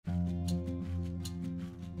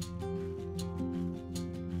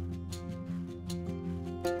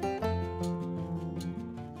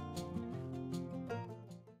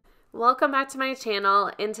Welcome back to my channel.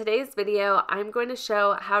 In today's video, I'm going to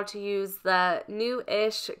show how to use the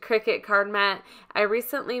new-ish Cricut card mat. I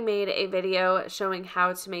recently made a video showing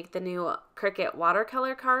how to make the new Cricut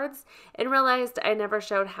watercolor cards and realized I never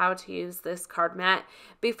showed how to use this card mat.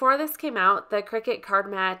 Before this came out, the Cricut card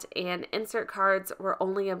mat and insert cards were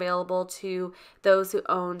only available to those who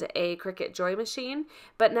owned a Cricut Joy machine,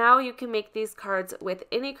 but now you can make these cards with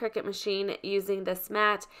any Cricut machine using this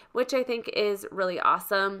mat, which I think is really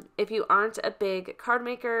awesome. If you aren't a big card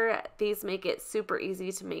maker, these make it super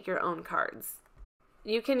easy to make your own cards.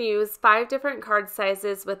 You can use 5 different card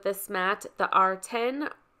sizes with this mat. The R10,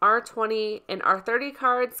 R20, and R30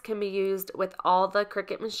 cards can be used with all the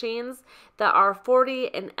Cricut machines. The R40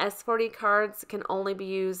 and S40 cards can only be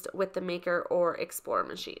used with the Maker or Explorer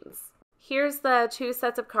machines. Here's the 2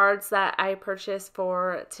 sets of cards that I purchased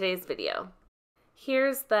for today's video.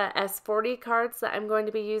 Here's the S40 cards that I'm going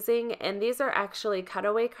to be using, and these are actually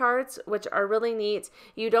cutaway cards, which are really neat.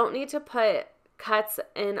 You don't need to put cuts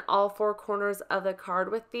in all 4 corners of the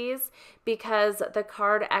card with these because the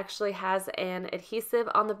card actually has an adhesive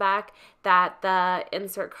on the back that the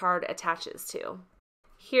insert card attaches to.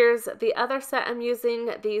 Here's the other set I'm using.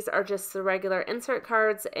 These are just the regular insert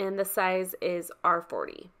cards and the size is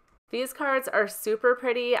R40. These cards are super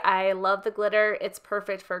pretty. I love the glitter. It's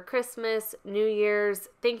perfect for Christmas, New Year's,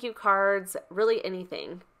 thank you cards, really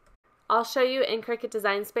anything. I'll show you in Cricut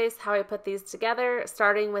Design Space how I put these together,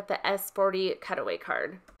 starting with the S40 cutaway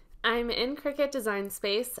card. I'm in Cricut Design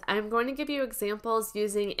Space. I'm going to give you examples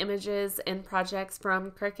using images and projects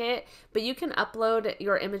from Cricut, but you can upload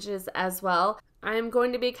your images as well. I'm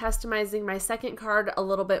going to be customizing my second card a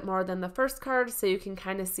little bit more than the first card, so you can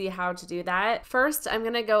kind of see how to do that. First, I'm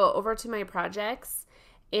going to go over to my projects,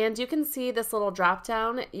 and you can see this little drop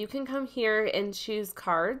down. You can come here and choose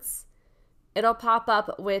cards. It'll pop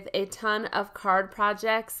up with a ton of card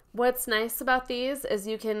projects. What's nice about these is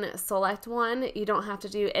you can select one. You don't have to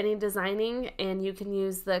do any designing, and you can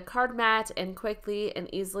use the card mat and quickly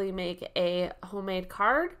and easily make a homemade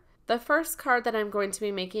card. The first card that I'm going to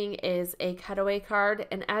be making is a cutaway card,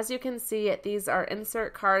 and as you can see, these are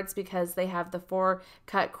insert cards because they have the 4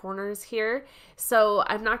 cut corners here. So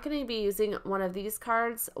I'm not going to be using one of these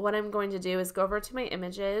cards. What I'm going to do is go over to my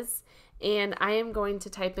images, and I am going to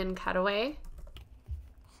type in cutaway.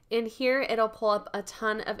 In here, it'll pull up a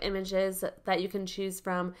ton of images that you can choose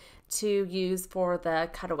from to use for the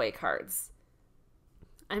cutaway cards.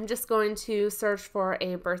 I'm just going to search for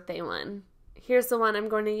a birthday one. Here's the one I'm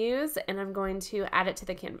going to use, and I'm going to add it to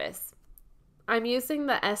the canvas. I'm using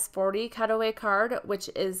the S40 cutaway card,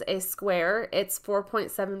 which is a square. It's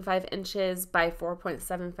 4.75 inches by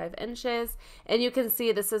 4.75 inches, and you can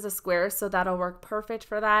see this is a square, so that'll work perfect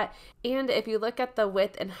for that. And if you look at the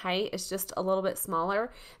width and height, it's just a little bit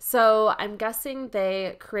smaller. So I'm guessing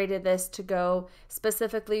they created this to go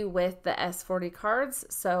specifically with the S40 cards,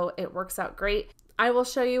 so it works out great. I will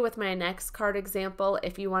show you with my next card example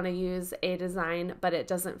if you want to use a design but it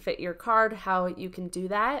doesn't fit your card, how you can do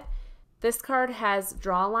that. This card has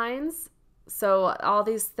draw lines, so all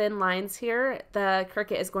these thin lines here, the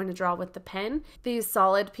Cricut is going to draw with the pen. These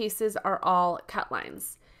solid pieces are all cut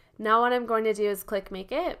lines. Now what I'm going to do is click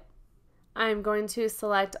Make It. I'm going to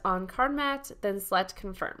select on Card Mat, then select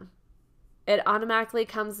Confirm. It automatically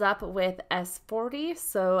comes up with S40,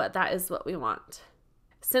 so that is what we want.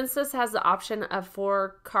 Since this has the option of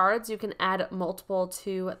 4 cards, you can add multiple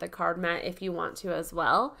to the card mat if you want to as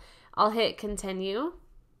well. I'll hit Continue.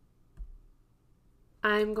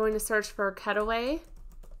 I'm going to search for cutaway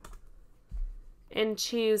and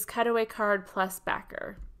choose cutaway card plus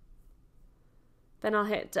backer. Then I'll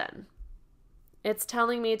hit done. It's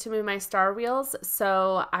telling me to move my star wheels,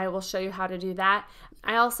 so I will show you how to do that.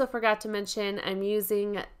 I also forgot to mention I'm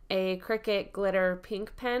using a Cricut glitter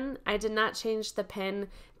pink pen. I did not change the pen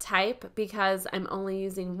type because I'm only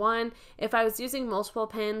using one. If I was using multiple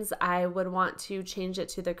pens, I would want to change it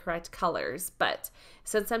to the correct colors, but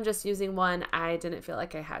since I'm just using one, I didn't feel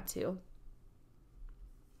like I had to.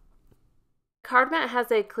 Card mat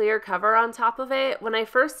has a clear cover on top of it. When I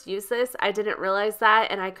first used this, I didn't realize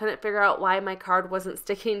that, and I couldn't figure out why my card wasn't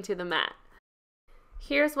sticking to the mat.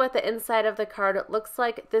 Here's what the inside of the card looks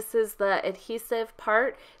like. This is the adhesive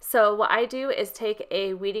part. So what I do is take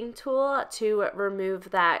a weeding tool to remove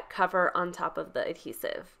that cover on top of the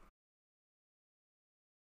adhesive.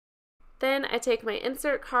 Then I take my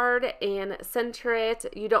insert card and center it.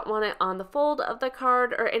 You don't want it on the fold of the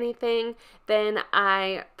card or anything. Then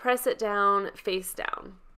I press it down face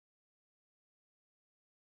down.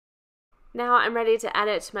 Now I'm ready to add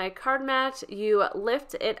it to my card mat. You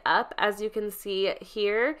lift it up, as you can see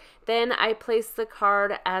here. Then I place the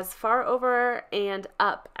card as far over and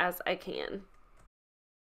up as I can.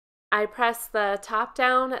 I press the top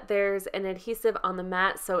down. There's an adhesive on the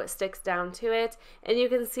mat so it sticks down to it. And you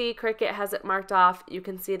can see Cricut has it marked off. You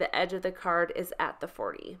can see the edge of the card is at the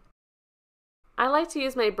 40. I like to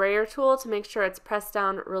use my brayer tool to make sure it's pressed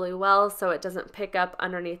down really well so it doesn't pick up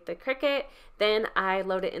underneath the Cricut. Then I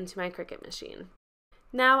load it into my Cricut machine.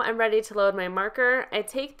 Now I'm ready to load my marker. I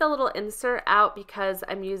take the little insert out because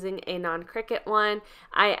I'm using a non-Cricut one.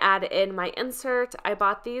 I add in my insert. I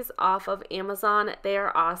bought these off of Amazon. They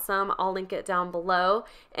are awesome. I'll link it down below.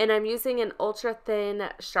 And I'm using an ultra thin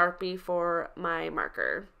Sharpie for my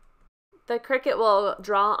marker. The Cricut will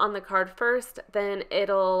draw on the card first, then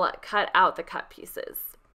it'll cut out the cut pieces.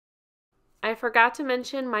 I forgot to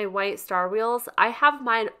mention my white star wheels. I have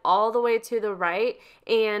mine all the way to the right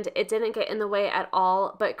and it didn't get in the way at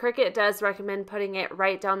all, but Cricut does recommend putting it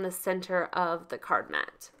right down the center of the card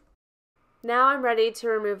mat. Now I'm ready to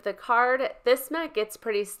remove the card. This mat gets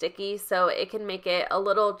pretty sticky, so it can make it a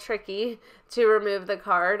little tricky to remove the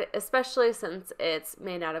card, especially since it's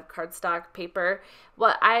made out of cardstock paper.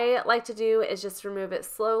 What I like to do is just remove it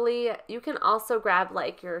slowly. You can also grab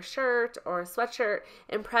like your shirt or sweatshirt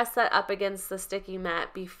and press that up against the sticky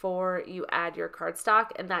mat before you add your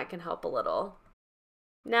cardstock, and that can help a little.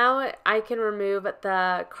 Now I can remove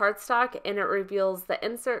the cardstock and it reveals the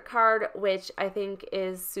insert card, which I think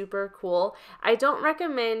is super cool. I don't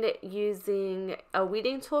recommend using a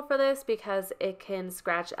weeding tool for this because it can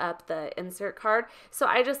scratch up the insert card, so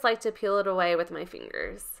I just like to peel it away with my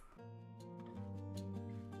fingers.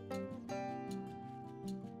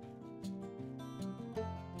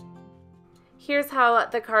 Here's how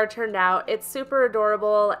the card turned out. It's super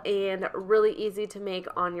adorable and really easy to make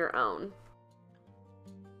on your own.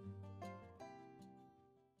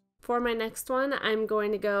 For my next one, I'm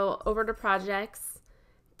going to go over to projects,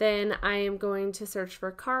 then I am going to search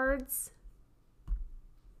for cards,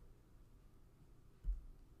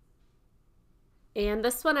 and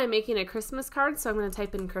this one I'm making a Christmas card, so I'm going to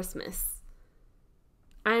type in Christmas.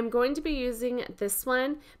 I'm going to be using this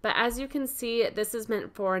one, but as you can see, this is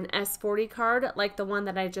meant for an S40 card like the one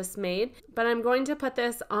that I just made, but I'm going to put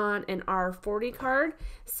this on an R40 card.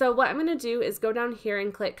 So what I'm going to do is go down here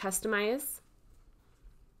and click Customize.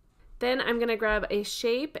 Then I'm going to grab a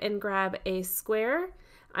shape and grab a square.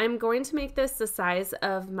 I'm going to make this the size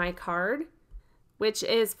of my card, which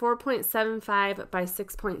is 4.75 by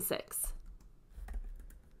 6.6.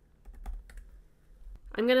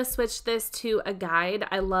 I'm going to switch this to a guide.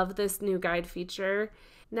 I love this new guide feature.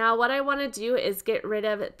 Now what I want to do is get rid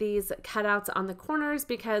of these cutouts on the corners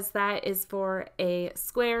because that is for a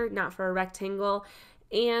square, not for a rectangle.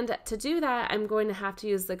 And to do that, I'm going to have to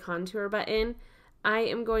use the contour button. I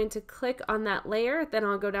am going to click on that layer, then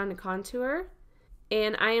I'll go down to contour,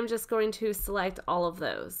 and I am just going to select all of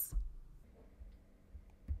those.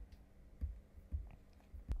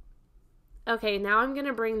 Okay, now I'm going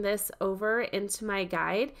to bring this over into my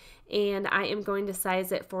guide, and I am going to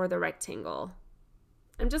size it for the rectangle.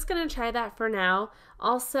 I'm just going to try that for now.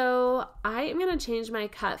 Also, I am going to change my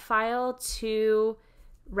cut file to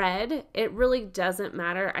red. It really doesn't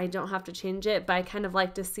matter. I don't have to change it, but I kind of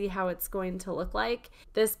like to see how it's going to look like.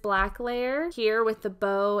 This black layer here with the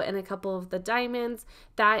bow and a couple of the diamonds,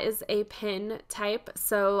 that is a pin type.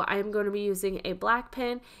 So I'm going to be using a black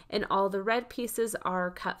pin, and all the red pieces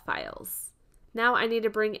are cut files. Now I need to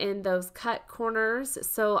bring in those cut corners.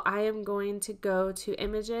 So I am going to go to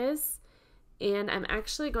images, and I'm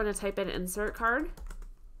actually going to type in insert card.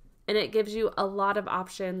 And it gives you a lot of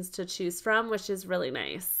options to choose from, which is really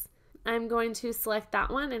nice. I'm going to select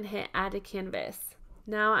that one and hit add to canvas.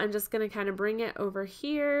 Now I'm just going to kind of bring it over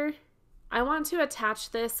here. I want to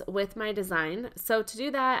attach this with my design. So to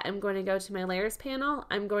do that, I'm going to go to my layers panel.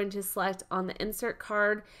 I'm going to select on the insert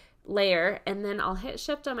card layer, and then I'll hit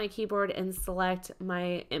shift on my keyboard and select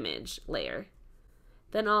my image layer.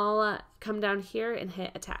 Then I'll come down here and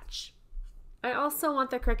hit attach. I also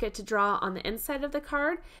want the Cricut to draw on the inside of the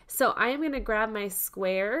card, so I am going to grab my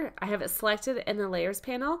square. I have it selected in the layers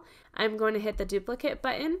panel. I'm going to hit the duplicate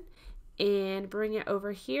button and bring it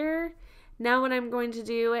over here. Now what I'm going to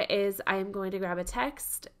do is I'm going to grab a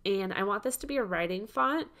text, and I want this to be a writing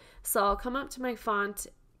font, so I'll come up to my font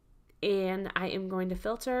and I am going to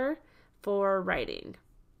filter for writing.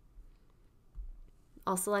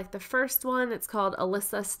 I'll select the first one. It's called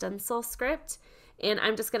Alyssa Stencil Script. And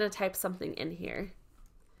I'm just going to type something in here.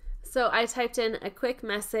 So I typed in a quick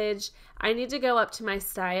message. I need to go up to my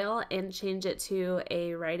style and change it to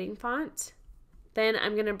a writing font. Then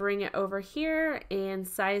I'm going to bring it over here and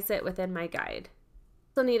size it within my guide.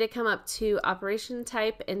 Also need to come up to operation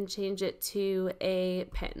type and change it to a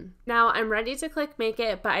pin. Now I'm ready to click make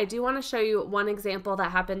it, but I do want to show you one example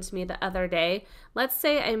that happened to me the other day. Let's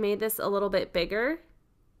say I made this a little bit bigger.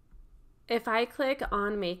 If I click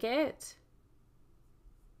on make it,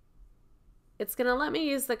 it's going to let me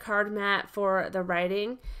use the card mat for the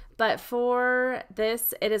writing, but for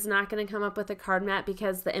this, it is not going to come up with a card mat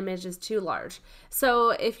because the image is too large.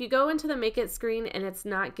 So if you go into the make it screen and it's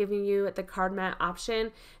not giving you the card mat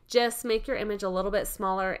option, just make your image a little bit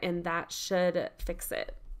smaller and that should fix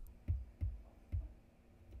it.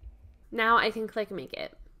 Now I can click make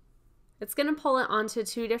it. It's going to pull it onto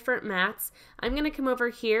two different mats. I'm going to come over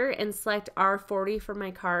here and select R40 for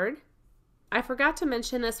my card. I forgot to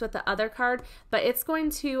mention this with the other card, but it's going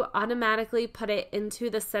to automatically put it into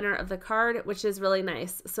the center of the card, which is really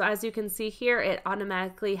nice. So as you can see here, it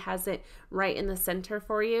automatically has it right in the center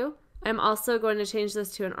for you. I'm also going to change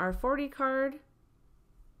this to an R40 card.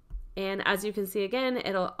 And as you can see again,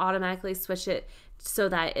 it'll automatically switch it so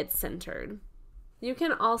that it's centered. You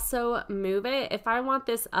can also move it. If I want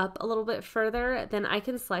this up a little bit further, then I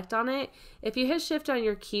can select on it. If you hit shift on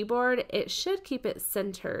your keyboard, it should keep it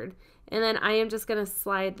centered. And then I am just going to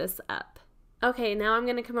slide this up. Okay, now I'm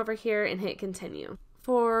going to come over here and hit continue.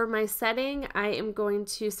 For my setting, I am going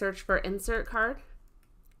to search for insert card,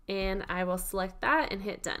 and I will select that and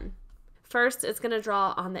hit done. First, it's going to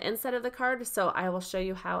draw on the inside of the card, so I will show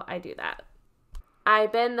you how I do that. I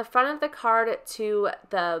bend the front of the card to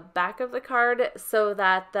the back of the card so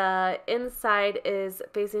that the inside is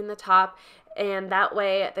facing the top, and that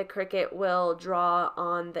way the Cricut will draw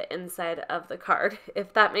on the inside of the card,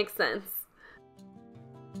 if that makes sense.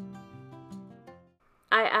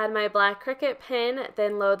 I add my black Cricut pen,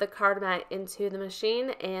 then load the card mat into the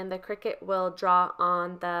machine, and the Cricut will draw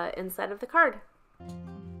on the inside of the card.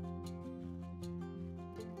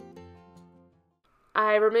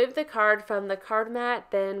 I remove the card from the card mat,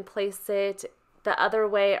 then place it the other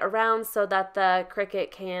way around so that the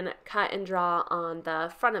Cricut can cut and draw on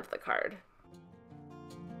the front of the card.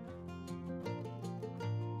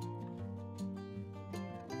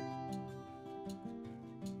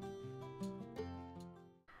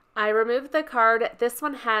 I removed the card. This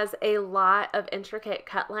one has a lot of intricate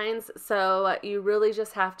cut lines, so you really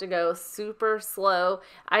just have to go super slow.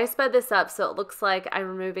 I sped this up so it looks like I'm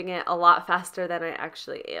removing it a lot faster than I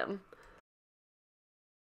actually am.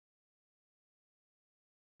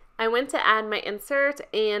 I went to add my insert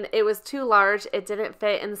and it was too large. It didn't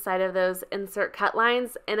fit inside of those insert cut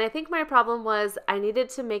lines, and I think my problem was I needed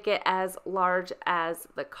to make it as large as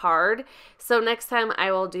the card. So next time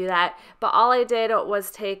I will do that, but all I did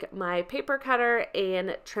was take my paper cutter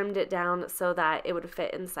and trimmed it down so that it would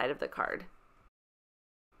fit inside of the card.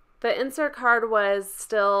 The insert card was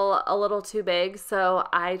still a little too big, so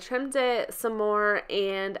I trimmed it some more,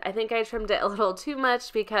 and I think I trimmed it a little too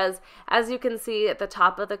much because, as you can see at the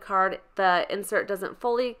top of the card, the insert doesn't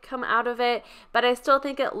fully come out of it, but I still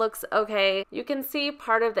think it looks okay. You can see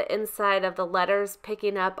part of the inside of the letters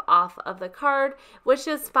picking up off of the card, which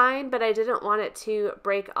is fine, but I didn't want it to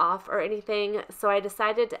break off or anything, so I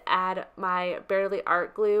decided to add my Barely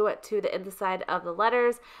Art glue to the inside of the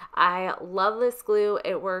letters. I love this glue.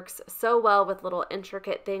 It works so well with little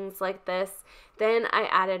intricate things like this. Then I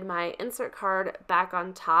added my insert card back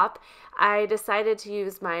on top. I decided to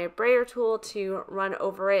use my brayer tool to run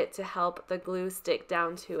over it to help the glue stick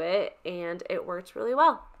down to it, and it worked really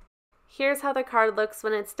well. Here's how the card looks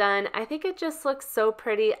when it's done. I think it just looks so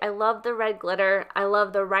pretty. I love the red glitter. I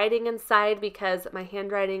love the writing inside because my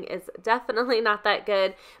handwriting is definitely not that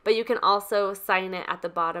good, but you can also sign it at the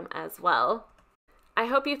bottom as well. I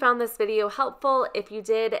hope you found this video helpful. If you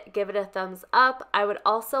did, give it a thumbs up. I would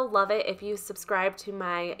also love it if you subscribe to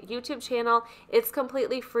my YouTube channel. It's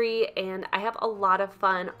completely free and I have a lot of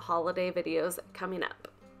fun holiday videos coming up.